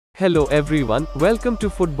Hello everyone, welcome to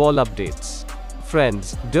Football Updates.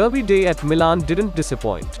 Friends, Derby Day at Milan didn't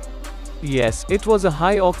disappoint. Yes, it was a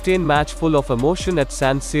high-octane match full of emotion at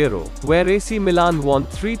San Siro, where AC Milan won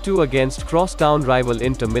 3-2 against crosstown rival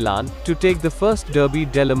Inter Milan, to take the first Derby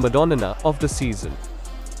della Madonnina of the season.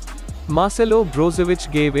 Marcelo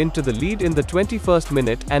Brozovic gave Inter the lead in the 21st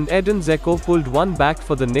minute and Edin Dzeko pulled one back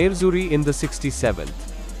for the Nerazzurri in the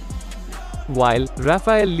 67th. While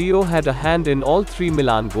Rafael Leao had a hand in all three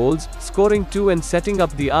Milan goals, scoring two and setting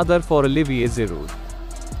up the other for Olivier Giroud.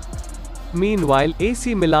 Meanwhile,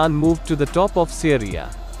 AC Milan moved to the top of Serie A.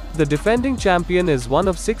 The defending champion is one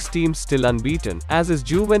of 6 teams still unbeaten, as is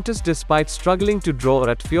Juventus despite struggling to draw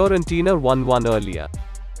at Fiorentina 1-1 earlier.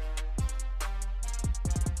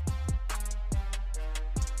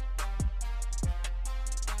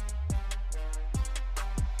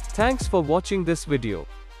 Thanks for watching this video.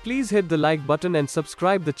 Please hit the like button and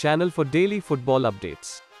subscribe the channel for daily football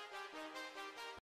updates.